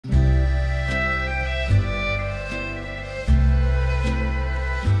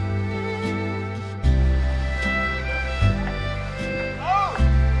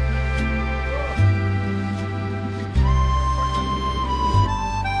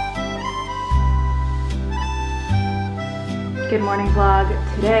Good morning vlog.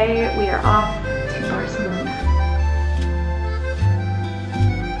 Today we are off to Barcelona.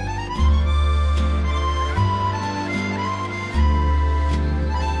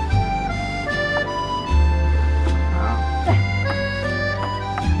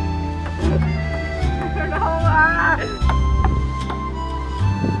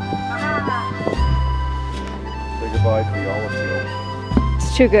 Say goodbye to the olive fields.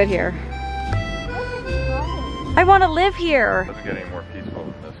 It's too good here. I want to live here. Doesn't get any more peaceful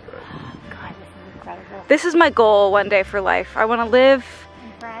than this, guys. God, this is incredible. This is my goal one day for life. I want to live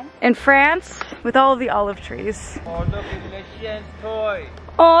in France with all of the olive trees. Oh, look at Le Chien's toy.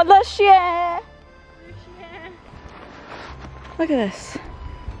 Oh, Le Chien! Look at this.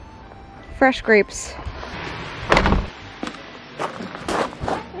 Fresh grapes.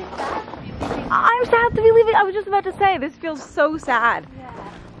 I'm sad to be leaving. I was just about to say, this feels so sad. Yeah.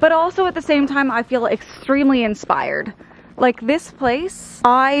 But also at the same time, I feel extremely inspired. Like this place,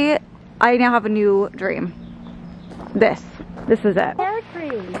 I now have a new dream. This is it. Pear tree.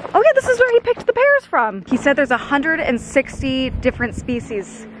 Oh yeah, this is where he picked the pears from. He said there's 160 different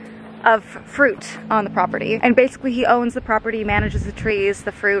species of fruit on the property. And basically he owns the property, manages the trees,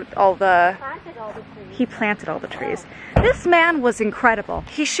 the fruit, He planted all the trees. This man was incredible.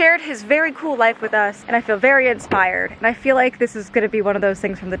 He shared his very cool life with us and I feel very inspired. And I feel like this is gonna be one of those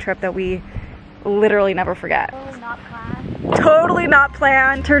things from the trip that we literally never forget. Totally not planned. Totally not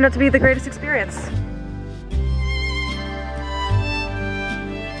planned. Turned out to be the greatest experience.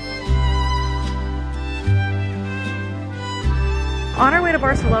 On our way to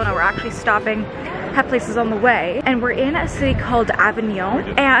Barcelona, we're actually stopping at places on the way, and we're in a city called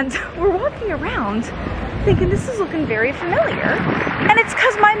Avignon, and we're walking around thinking this is looking very familiar, and it's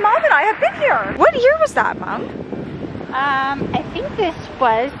because my mom and I have been here. What year was that, Mom? I think this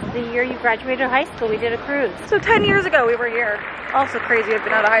was the year you graduated high school. We did a cruise. So 10 years ago we were here. Also crazy, I've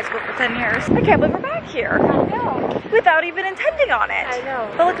been out of high school for 10 years. I can't believe we're back here. I know. Without even intending on it. I know.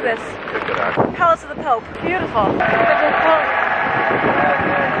 But look at this. Palace of the Pope. Beautiful.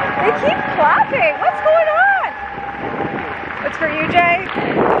 They keep clapping. What's going on? What's for you, Jay?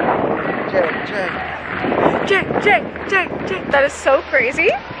 Jay. That is so crazy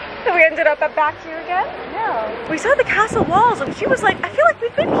that we ended up back here again. No. We saw the castle walls and she was like, I feel like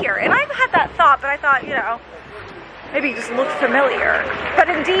we've been here. And I've had that thought, but I thought, you know, maybe it just looked familiar. But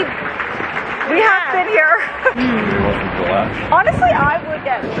indeed, we have been here. Honestly, I would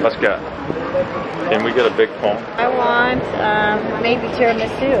get. Let's go. Can we get a big phone? I want maybe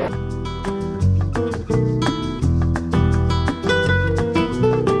tiramisu.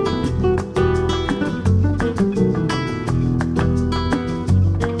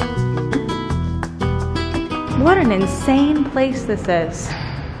 What an insane place this is.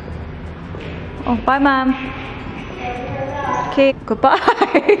 Oh, bye, Mom. Okay, goodbye.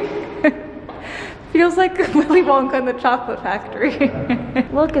 Feels like Willy Wonka in the Chocolate Factory.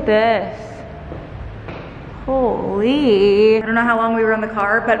 Look at this. Holy. I don't know how long we were in the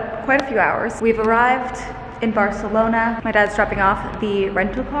car, but quite a few hours. We've arrived in Barcelona. My dad's dropping off the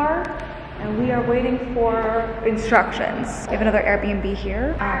rental car, and we are waiting for instructions. We have another Airbnb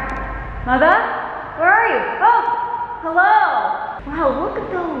here. Mother? Where are you? Oh, hello. Wow, look at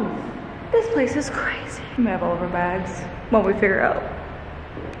those. This place is crazy. We have all of our bags when we figure out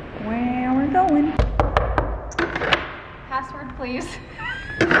where we're going. Password, please.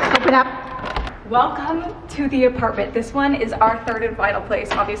 Open up. Welcome to the apartment. This one is our third and final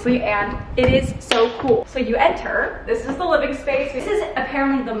place, obviously, and it is so cool. So you enter, this is the living space. This is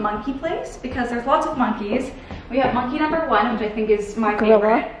apparently the monkey place because there's lots of monkeys. We have monkey number 1, which I think is my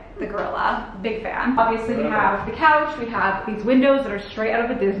favorite. The gorilla, big fan. Obviously we have the couch, we have these windows that are straight out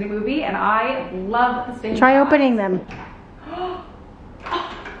of a Disney movie, and I love the stained glass. Try opening them.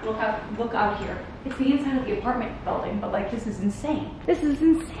 Look out here. It's the inside of the apartment building, but like this is insane. This is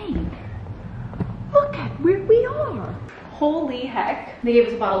insane. Look at where we are. Holy heck. They gave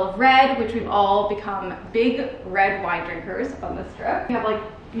us a bottle of red, which we've all become big red wine drinkers on this trip. We have like,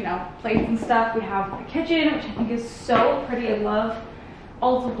 you know, plates and stuff. We have the kitchen, which I think is so pretty. I love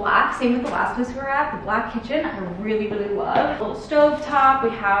all of the black, same with the last place we were at, the black kitchen, I really, really love. A little stove top,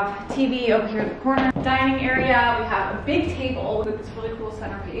 we have TV over here in the corner. Dining area, we have a big table with this really cool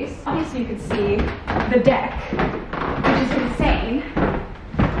centerpiece. Obviously you can see the deck, which is insane.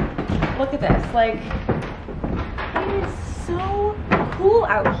 Look at this, like, it is so cool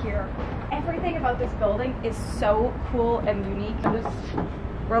out here. Everything about this building is so cool and unique.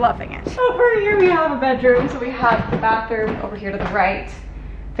 We're loving it. Over here we have a bedroom, so we have the bathroom over here to the right.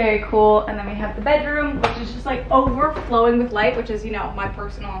 Very cool. And then we have the bedroom, which is just like overflowing with light, which is, you know, my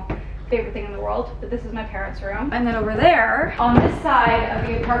personal favorite thing in the world, but this is my parents' room. And then over there, on this side of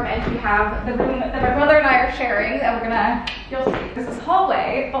the apartment, we have the room that my brother and I are sharing, and we're gonna, you'll see, this is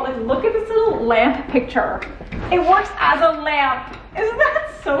hallway, but like look at this little lamp picture. It works as a lamp. Isn't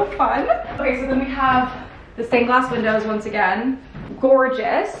that so fun? Okay, so then we have the stained glass windows once again.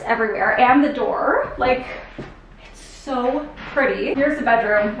 Gorgeous everywhere, and the door. Like, it's so pretty. Here's the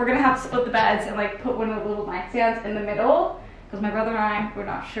bedroom. We're gonna have to split the beds and like put one of the little nightstands in the middle because my brother and I, we're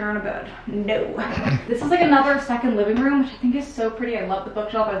not sharing a bed. No. This is like another second living room, which I think is so pretty. I love the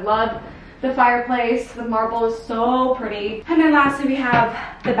bookshelf. I love the fireplace. The marble is so pretty. And then lastly, we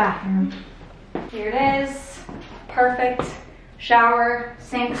have the bathroom. Here it is. Perfect. Shower,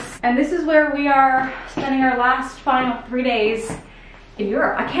 sinks. And this is where we are spending our last final 3 days in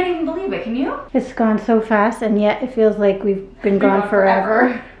Europe. I can't even believe it, can you? It's gone so fast, and yet it feels like we've been gone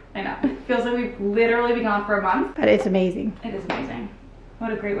forever. I know. It feels like we've literally been gone for a month. But it's amazing. It is amazing.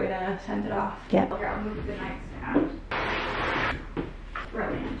 What a great way to send it off. Yeah. Here, I'll move the nightstand.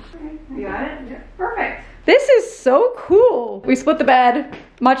 Brilliant. You got it? Yeah. Perfect. This is so cool. We split the bed.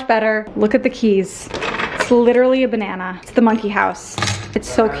 Much better. Look at the keys. It's literally a banana. It's the monkey house. It's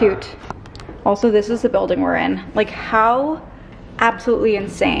so cute. Also, this is the building we're in. Like, how absolutely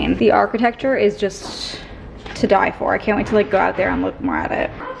insane. The architecture is just to die for. I can't wait to like go out there and look more at it.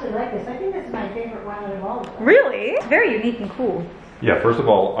 I actually like this. I think this is my favorite one out of all of them. Really? It's very unique and cool. Yeah, first of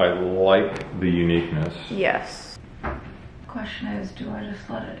all, I like the uniqueness. Yes. Question is, do I just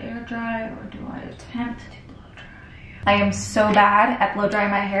let it air dry or do I attempt to blow dry? I am so bad at blow drying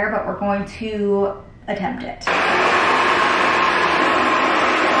my hair, but we're going to attempt it.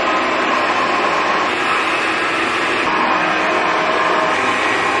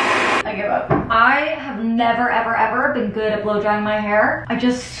 I give up. I have never, ever, ever been good at blow drying my hair. I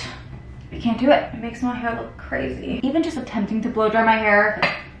can't do it. It makes my hair look crazy. Even just attempting to blow dry my hair,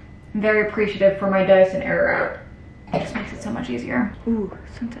 I'm very appreciative for my Dyson Airwrap. It just makes it so much easier. Ooh,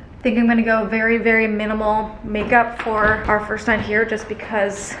 scented. I think I'm gonna go very, very minimal makeup for our first night here just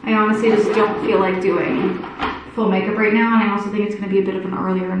because I honestly just don't feel like doing full makeup right now, and I also think it's gonna be a bit of an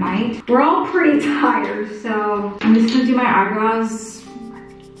earlier night. We're all pretty tired, so I'm just gonna do my eyebrows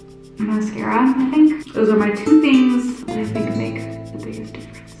and mascara, I think. Those are my two things that I think make the biggest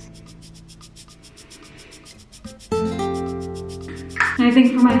difference. And I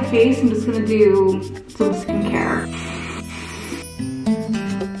think for my face, I'm just gonna do some skincare.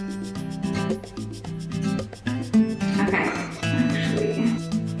 Okay, actually,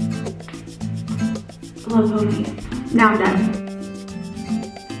 love honing it. Now I'm done.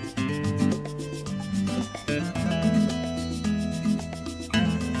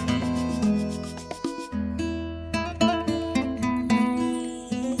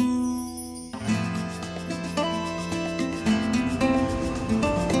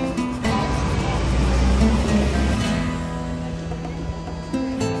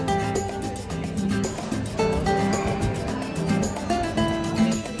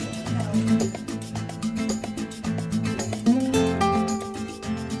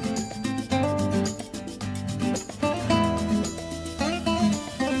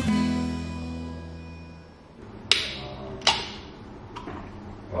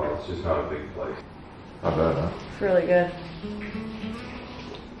 It's just not a big place. Not bad, huh? It's really good.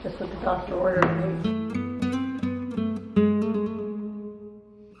 Just what the doctor ordered me.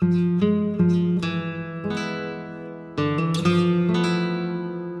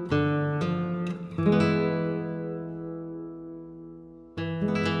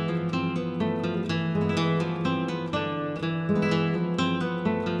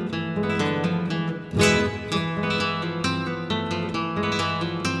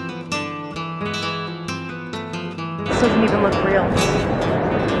 Doesn't even look real.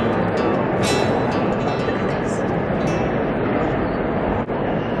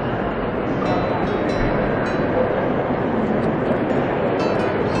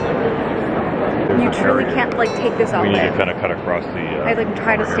 You truly can't like take this out. We need to kind of cut across the. I like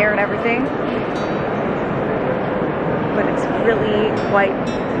try to stare at everything, but it's really quite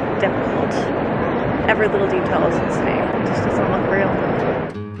difficult. Every little detail is insane. It just doesn't look real.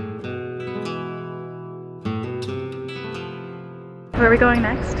 Where are we going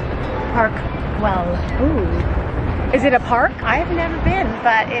next? Park. Well, Ooh. Is it a park? I've never been,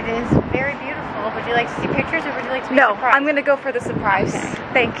 but it is very beautiful. Would you like to see pictures or would you like to be No, surprised? I'm gonna go for the surprise. Okay.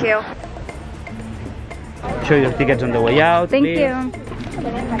 Thank you. Show your tickets on the way out. Thank please. you.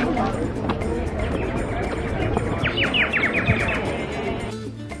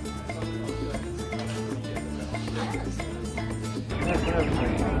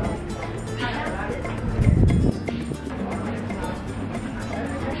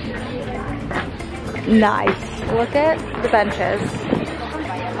 Nice. Look at the benches.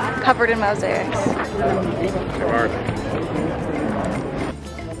 Covered in mosaics.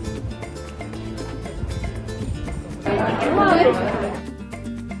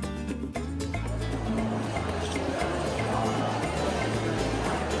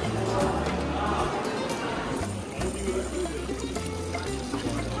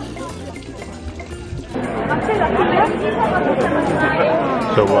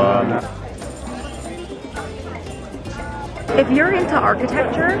 So, if you're into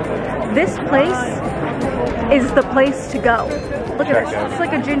architecture, this place is the place to go. Look at this. It's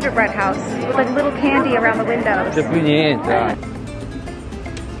like a gingerbread house with like little candy around the windows. Should we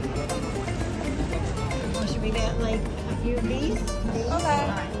get like a few of these? Okay.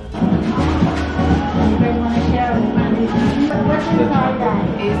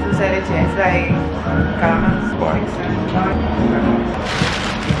 It's like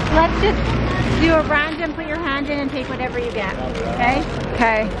Let's just do a random, put your hand in and take whatever you get, okay?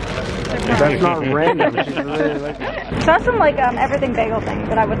 Okay. That's not random. She's really like it. So that's some like everything bagel thing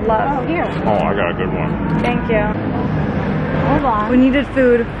that I would love. Oh, here. oh, I got a good one. Thank you. Hold on. We needed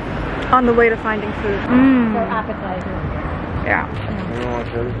food on the way to finding food. For appetizer. Yeah. You want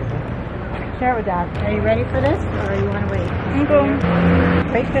to share this with her? Share with Dad. Are you ready for this, or you want to wait?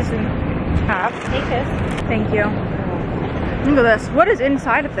 Okay. Break this in half. Take this. Thank you. Look at this. What is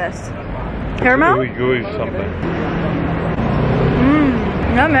inside of this? Caramel? Gooey something.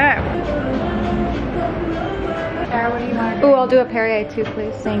 Yummy. Sarah, what do you want? Ooh, I'll do a Perrier too,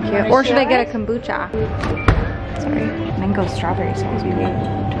 please. Thank you. Or should I get a kombucha? Sorry. Mango strawberry sounds good.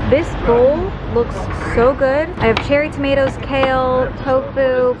 This bowl looks so good. I have cherry tomatoes, kale,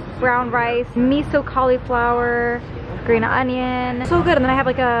 tofu, brown rice, miso cauliflower, green onion. So good. And then I have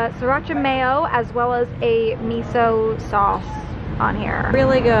like a sriracha mayo as well as a miso sauce on here.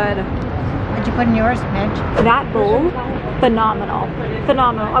 Really good. What'd you put in yours, Midge? That bowl, phenomenal.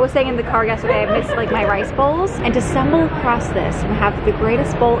 Phenomenal. I was saying in the car yesterday, I missed like my rice bowls. And to stumble across this and have the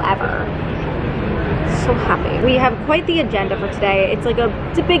greatest bowl ever. So happy. We have quite the agenda for today. It's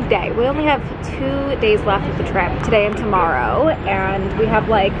a big day. We only have 2 days left of the trip, today and tomorrow. And we have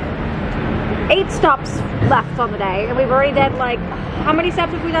like 8 stops left on the day. And we've already done like, how many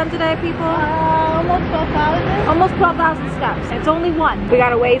steps have we done today, people? Almost 12,000. Almost 12,000 steps. And it's only one. We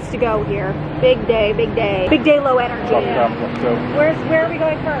got a ways to go here. Big day, big day. Big day, low energy. Let's go. Where are we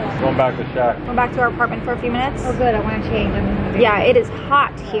going first? Going back to shack. Going back to our apartment for a few minutes? Oh good, I want to change. Yeah, it is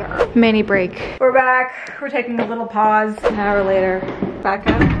hot here. Mini break. We're back. We're taking a little pause. An hour later, back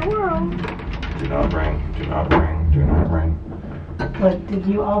out in the world. Do not ring. Do not ring. Do not ring. What, did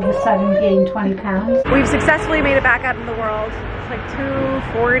you all of a sudden gain 20 pounds? We've successfully made it back out in the world. It's like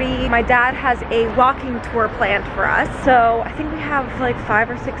 2:40. My dad has a walking tour planned for us. So I think we have like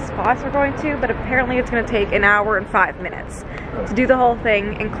 5 or 6 spots we're going to, but apparently it's gonna take an hour and 5 minutes to do the whole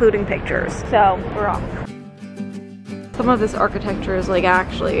thing, including pictures. So we're off. Some of this architecture is like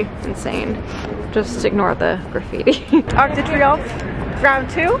actually insane. Just ignore the graffiti. Arc de Triomphe, round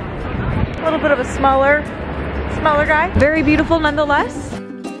 2. A little bit of a smaller guy. Very beautiful nonetheless.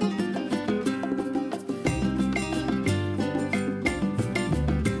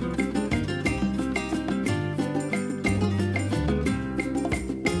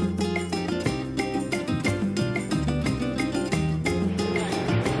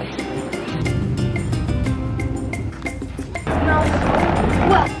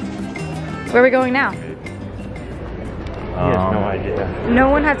 Where are we going now? He has no idea. No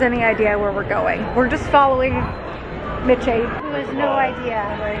one has any idea where we're going. We're just following Mitchie. Who has no idea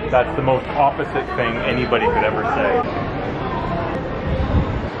where he's That's the most opposite thing anybody could ever say.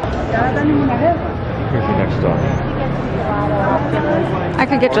 Here's your next stop. I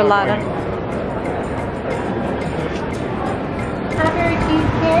could get gelato. Strawberry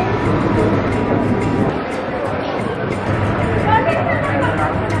cheesecake.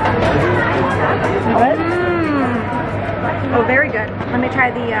 Oh, very good. Let me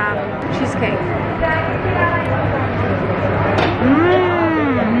try the cheesecake.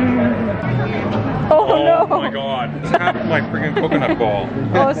 Oh no! Oh my god. It's half of my freaking coconut ball.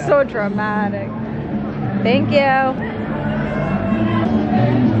 Oh, so dramatic. Thank you.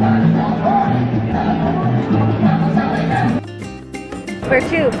 Where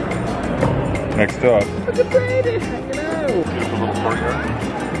to? Next stop. Look at Brady. Just a little courtyard.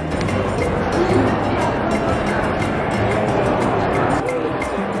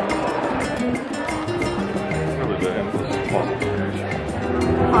 Really the endless possibilities.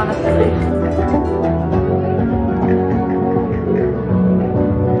 Honestly.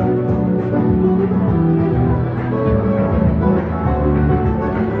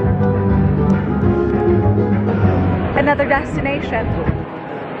 another destination.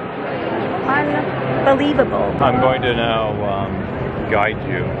 Unbelievable. I'm going to now guide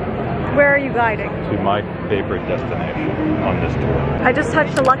you Where are you guiding? to my favorite destination on this tour. I just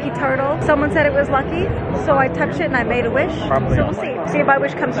touched a lucky turtle. Someone said it was lucky, so I touched it and I made a wish. Probably So we'll see. See if my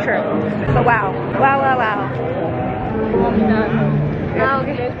wish comes true. But wow. Wow, wow, wow. Ah,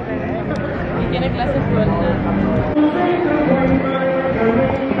 okay.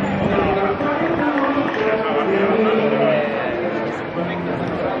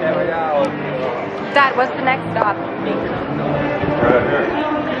 Dad, what's the next stop? Right here.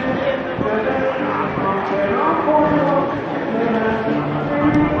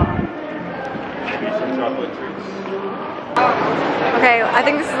 Some chocolate treats. Okay, I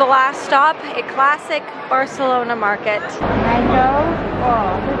think this is the last stop. A classic Barcelona market. Mango.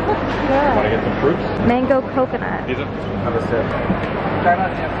 Oh, this looks Want to good. get some fruits? Mango coconut. These are Have a sip.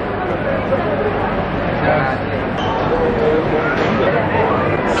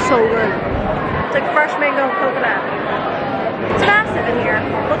 So good. It's like fresh mango and coconut. It's massive in here.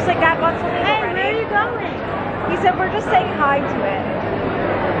 Looks like Dad wants something already. Where are you going? He said we're just saying hi to it.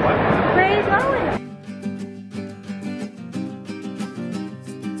 Where are you going?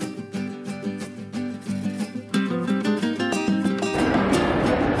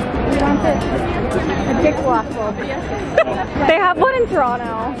 We want a dick waffle. They have one in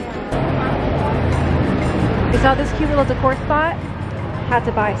Toronto. We saw this cute little decor spot. Had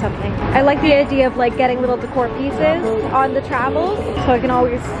to buy something. I like the idea of like getting little decor pieces on the travels so I can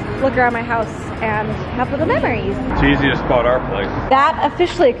always look around my house and have little memories. It's easy to spot our place. That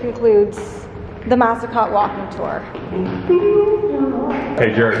officially concludes the Mascot walking tour.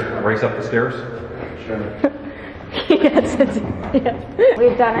 Hey Jared, race up the stairs. Yes, yeah.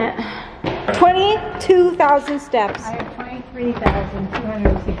 We've done it. 22,000 steps. I have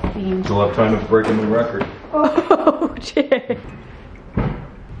 23,216. You'll have time to break a new record. Oh, shit.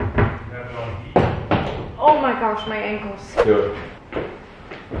 Oh my gosh, my ankles. Do it.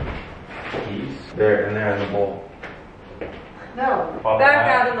 Keys. There, and there in the bowl. No, they're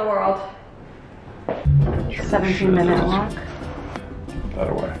bad in the world. 17-minute walk. That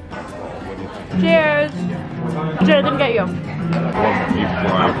away. Cheers. Jared didn't get you. I'm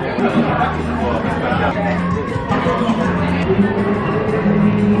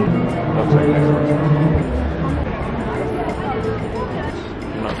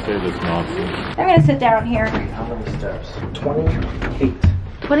not say this nonsense. I'm gonna sit down here. How many steps? 28.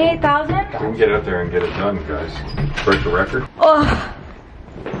 28,000? We can get out there and get it done, guys. Break the record. Oh,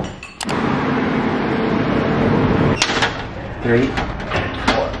 3.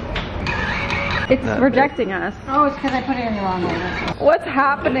 it's rejecting us. Oh, it's because I put it in the wrong order. What's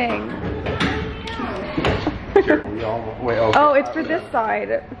happening? Wait, okay. Oh, it's for this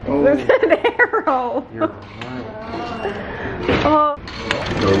side. Oh. There's an arrow. You're right. Oh.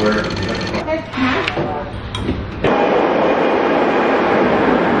 So where?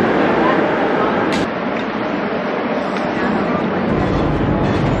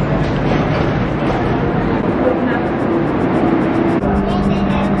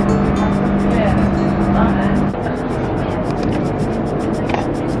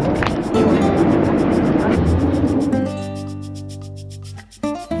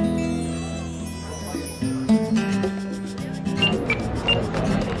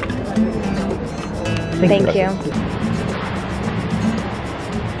 Thank you.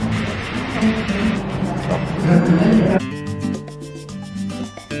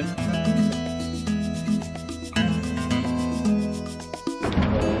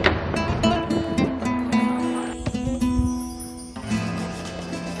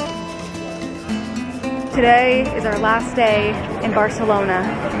 Today is our last day in Barcelona.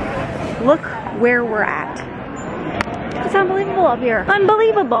 Look where we're at. It's unbelievable up here.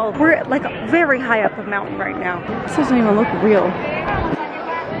 Unbelievable. We're like very high up a mountain right now. This doesn't even look real.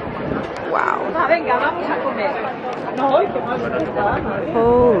 Wow.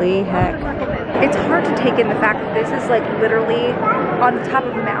 Holy heck. It's hard to take in the fact that this is like literally on the top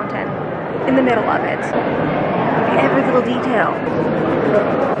of a mountain, in the middle of it. Every little detail.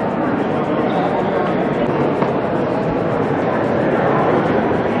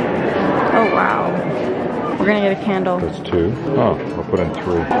 Oh wow. We're gonna get a candle. That's 2. Oh, I'll put in 3.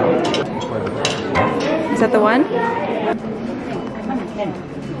 Is that the one?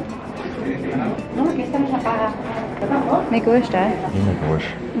 Make a wish, Dad. You make a wish.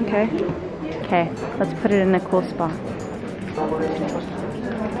 Okay. Okay, let's put it in a cool spot.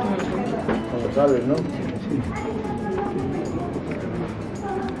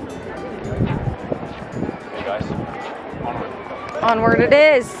 Hey guys, Onward it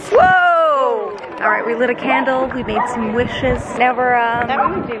is. Whoa! All right, we lit a candle. We made some wishes. Now we're, That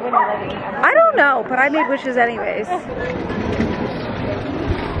what you do when you're living. I don't know, but I made wishes anyways.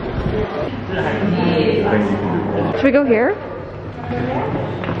 Should we go here?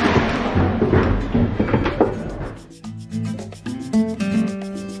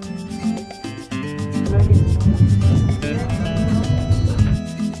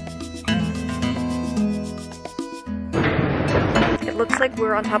 It looks like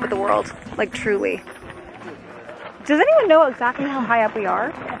we're on top of the world, like truly. Does anyone know exactly how high up we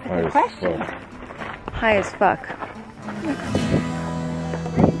are? High as fuck. High as fuck.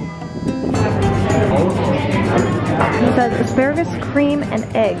 It says asparagus, cream, and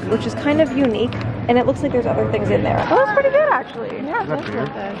egg, which is kind of unique, and it looks like there's other things in there. Oh, that's pretty good actually. Yeah, that's good.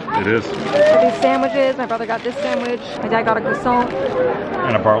 It is. These sandwiches, my brother got this sandwich, my dad got a croissant.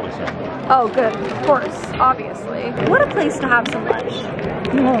 And a barley sandwich. Oh, good, of course, obviously. What a place to have some lunch.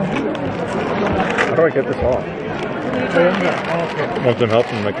 How do I get this off? Want some help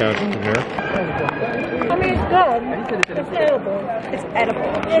from the mechanic engineer? I mean, it's good. It's edible. It's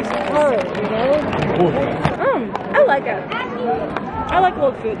edible. It's hard, you know? I like it. I like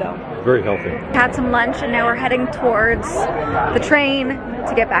old food though. Very healthy. Had some lunch and now we're heading towards the train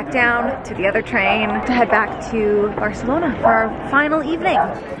to get back down to the other train to head back to Barcelona for our final evening.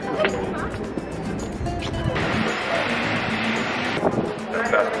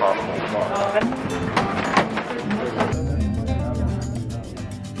 Best possible.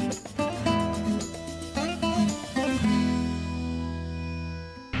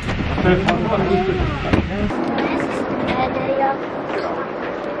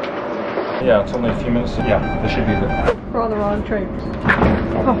 Yeah, it's only a few minutes. Yeah, this should be the. We're on the wrong train.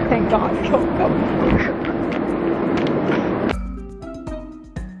 Oh, thank God.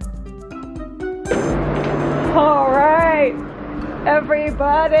 All right,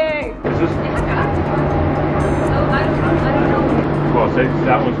 everybody. Is this? Well, say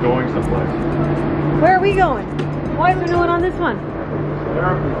that one's going someplace. Where are we going? Why is there no one on this one?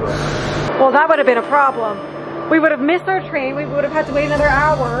 Well, that would have been a problem. We would have missed our train. We would have had to wait another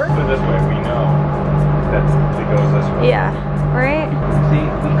hour. But this way, we know that it goes this way. Yeah, right? See,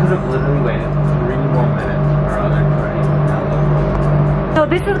 we could have literally waited 3 more minutes for our other train. No,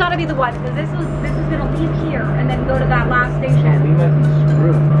 this has got to be the one because this is gonna leave here and then go to that last station. We might be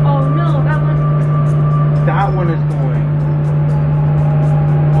screwed. Oh no, that one. That one is going.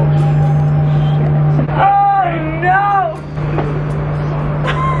 Oh no!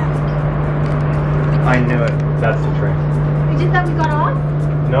 I knew it. That's the train. You just thought we got off?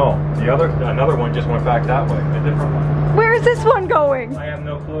 No, another one just went back that way. A different one. Where is this one going? I have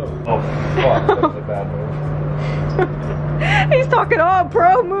no clue. Oh fuck, that was a bad move. He's talking, oh,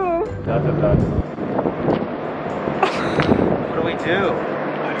 pro move. That's a bad move. What do we do?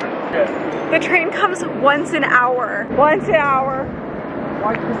 The train comes once an hour. Once an hour.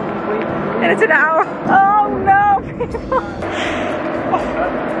 Why couldn't we wait? And it's an hour. Oh no, people.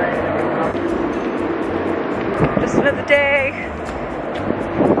 Just another day.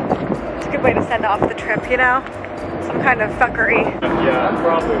 It's a good way to send off the trip, you know? Some kind of fuckery. Yeah,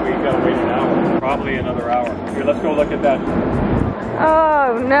 probably we gotta wait an hour. Probably another hour. Here, let's go look at that.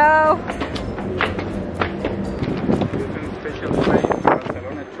 Oh no. Using special train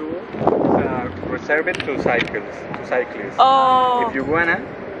Barcelona tour, reserved to cyclists. Oh. If you wanna,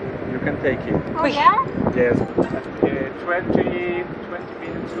 you can take it. Oh, yeah? Yes. 20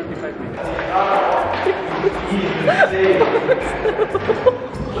 minutes, 25 minutes.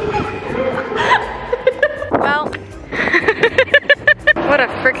 Well, what a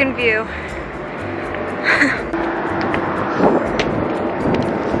freaking view.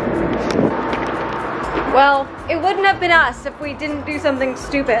 Well, it wouldn't have been us if we didn't do something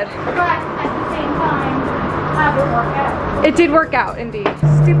stupid. But at the same time, have it work out. It did work out, indeed.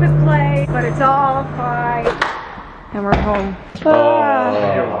 Stupid play, but it's all fine. And we're home.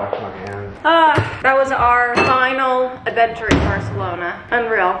 That was our final adventure in Barcelona.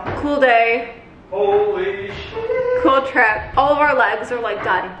 Unreal. Cool day. Holy shit. Cool trip. All of our legs are like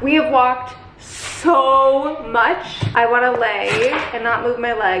done. We have walked so much. I want to lay and not move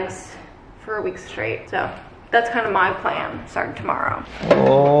my legs for a week straight. So that's kind of my plan starting tomorrow.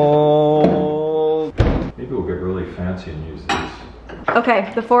 Oh. Maybe we'll get really fancy and use these.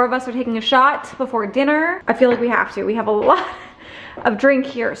 Okay, the 4 of us are taking a shot before dinner. I feel like we have to. We have a lot of drink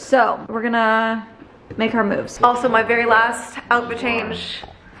here, so we're gonna make our moves. Also, my very last outfit change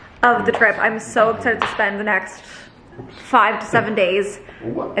of the trip. I'm so excited to spend the next 5 to 7 days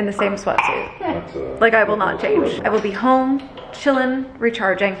in the same sweatsuit. Like, I will not change. I will be home, chilling,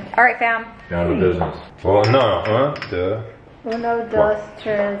 recharging. All right, fam. Down to business. Well, no, duh. Uno, dos,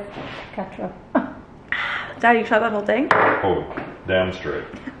 tres, cuatro. Dad, you tried that whole thing? Oh, damn straight.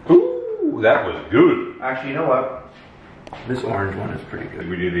 Ooh, that was good. Actually, you know what? This orange one is pretty Did good.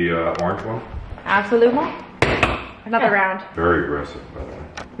 we do the orange one? Absolutely. Another round. Very aggressive, by the way.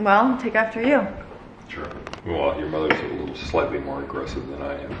 Well, take after you. Sure. Well, your mother's a little slightly more aggressive than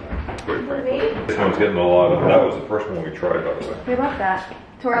I am, quite frankly. This one's getting a lot of, that was the first one we tried, by the way. We love that.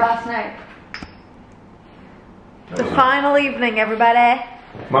 To our last night. The final evening, everybody.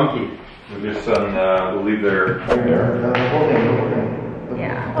 Monkey. Your son will leave their...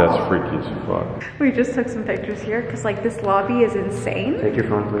 Yeah. That's freaky as fuck. We just took some pictures here because like this lobby is insane. Take your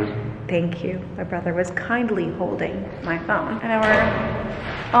phone, please. Thank you. My brother was kindly holding my phone. And now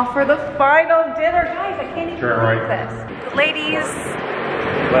we're off for the final dinner. Guys, I can't even believe this. The ladies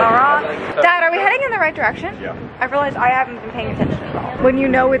are off. Dad, are we heading in the right direction? Yeah. I realized I haven't been paying attention at all. When you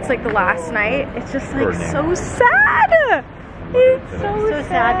know it's like the last night, it's just like so sad. It's so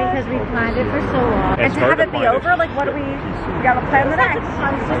sad because we planned it for so long. And to have it be over, like what do we gotta plan the next?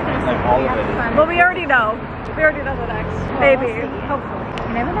 Well, we already know. We already know the next. Maybe. Hopefully.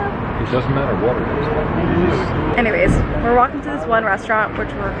 You never know. It doesn't matter what it is. Anyways, we're walking to this one restaurant,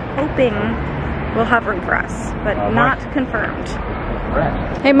 which we're hoping will have room for us, but not confirmed.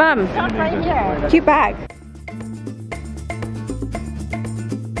 Hey, Mom. Right here. Cute bag.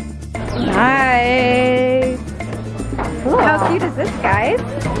 Nice. Cool. How cute is this, guys?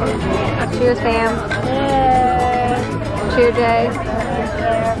 Cheers, fam. Cheer, Jay.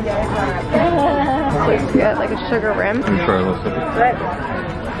 Looks good, like a sugar rim. Try a little sip. Good.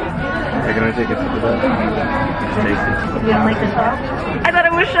 You're gonna take a sip of that? It's tasty. You don't like the salt? I thought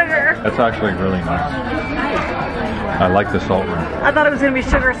it was sugar. That's actually really nice. I like the salt rim. I thought it was gonna be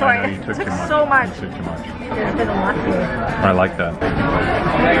sugar, so I You took too much. so much. You took too much. There's been a lot here. I like that.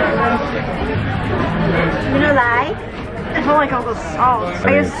 You know lie? I don't like all the salt.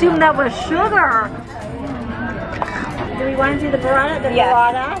 I assumed that was sugar. Do we want to do the burrata? The Yes.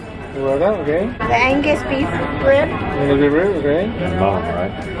 burrata? Okay. The Angus beef rib? Okay. And mama,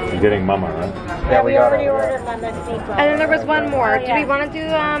 right? You're getting mama, right? Yeah, we already ordered lemon seafood. And then there was one more. Oh, Do we want to do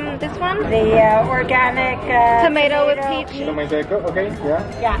this one? The organic Tomato with peach. Tomato, okay,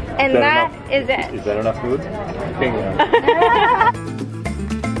 yeah. Yeah. And that is it. Is that enough food? Okay,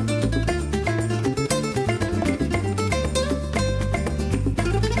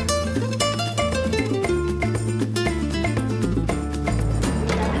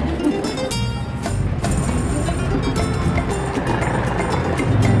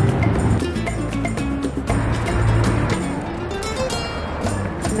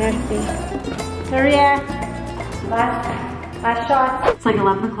 Merci. Maria. Last shot. It's like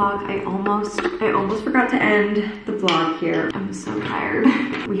 11 o'clock. I almost forgot to end the vlog here. I'm so tired.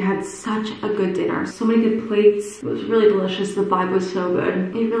 We had such a good dinner. So many good plates. It was really delicious. The vibe was so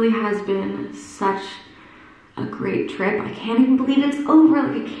good. It really has been such a great trip. I can't even believe it's over.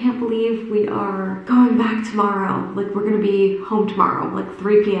 Like, I can't believe we are going back tomorrow. Like, we're gonna be home tomorrow, like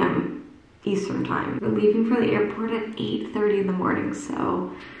 3 p.m. Eastern time. We're leaving for the airport at 8:30 in the morning,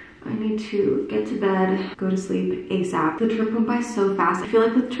 so I need to get to bed, go to sleep ASAP. The trip went by so fast. I feel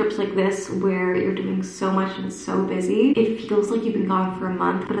like with trips like this where you're doing so much and it's so busy, it feels like you've been gone for a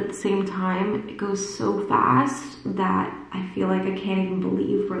month, but at the same time, it goes so fast that I feel like I can't even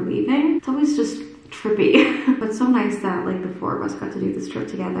believe we're leaving. It's always just trippy. But so nice that like the four of us got to do this trip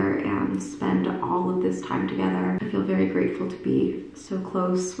together and spend all of this time together. I feel very grateful to be so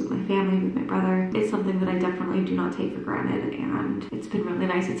close with my family, with my brother. It's something that I definitely do not take for granted, and it's been really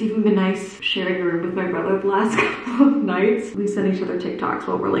nice. It's even been nice sharing a room with my brother the last couple of nights. We send each other TikToks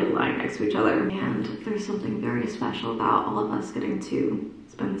while we're like lying next to each other, and there's something very special about all of us getting to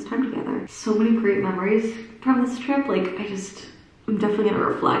spend this time together. So many great memories from this trip. Like, I'm definitely gonna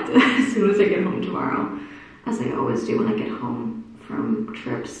reflect as soon as I get home tomorrow, as I always do when I get home from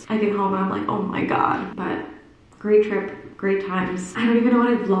trips. I get home and I'm like, oh my God. But great trip, great times. I don't even know what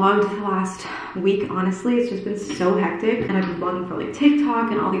I've vlogged the last week, honestly. It's just been so hectic, and I've been vlogging for like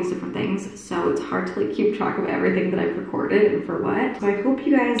TikTok and all these different things, so it's hard to like keep track of everything that I've recorded and for what. So I hope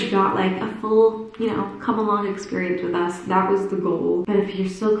you guys got like a full, you know, come along experience with us. That was the goal. But if you're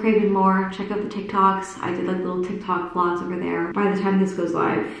still craving more, check out the TikToks. I did like little TikTok vlogs over there. By the time this goes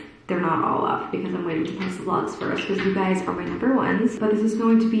live, they're not all up because I'm waiting to post the vlogs first, because you guys are my number ones. But this is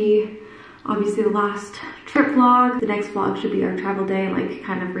going to be obviously the last trip vlog. The next vlog should be our travel day and like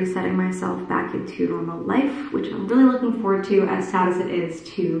kind of resetting myself back into normal life, which I'm really looking forward to, as sad as it is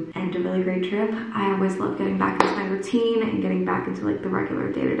to end a really great trip. I always love getting back into my routine and getting back into like the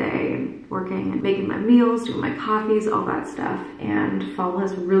regular day-to-day and working and making my meals, doing my coffees, all that stuff. And fall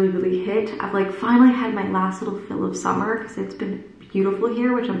has really hit. I've like finally had my last little fill of summer because it's been beautiful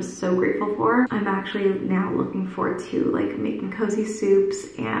here, which I'm so grateful for. I'm actually now looking forward to like making cozy soups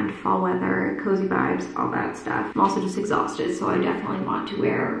and fall weather, cozy vibes, all that stuff. I'm also just exhausted, so I definitely want to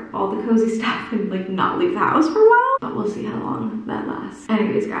wear all the cozy stuff and like not leave the house for a while, but we'll see how long that lasts.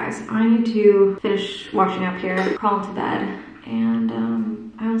 Anyways, guys, I need to finish washing up here, crawl into bed, and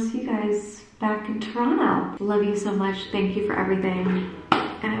I will see you guys back in Toronto. Love you so much. Thank you for everything,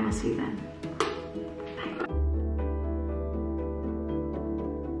 and I will see you then.